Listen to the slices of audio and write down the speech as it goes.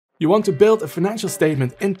You want to build a financial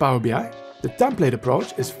statement in Power BI? The template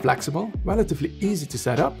approach is flexible, relatively easy to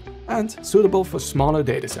set up, and suitable for smaller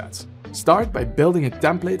datasets. Start by building a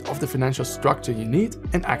template of the financial structure you need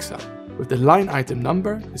in Excel, with the line item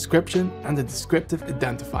number, description, and the descriptive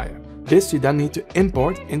identifier. This you then need to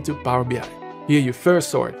import into Power BI. Here you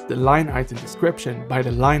first sort the line item description by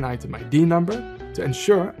the line item ID number to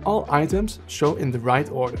ensure all items show in the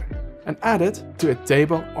right order, and add it to a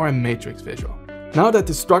table or a matrix visual. Now that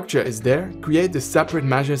the structure is there, create the separate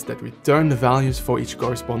measures that return the values for each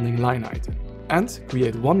corresponding line item. And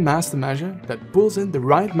create one master measure that pulls in the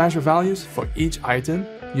right measure values for each item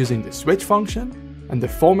using the switch function and the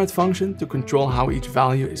format function to control how each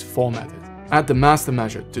value is formatted. Add the master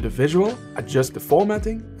measure to the visual, adjust the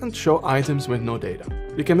formatting, and show items with no data.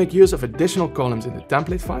 You can make use of additional columns in the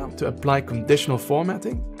template file to apply conditional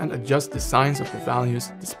formatting and adjust the signs of the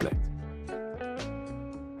values displayed.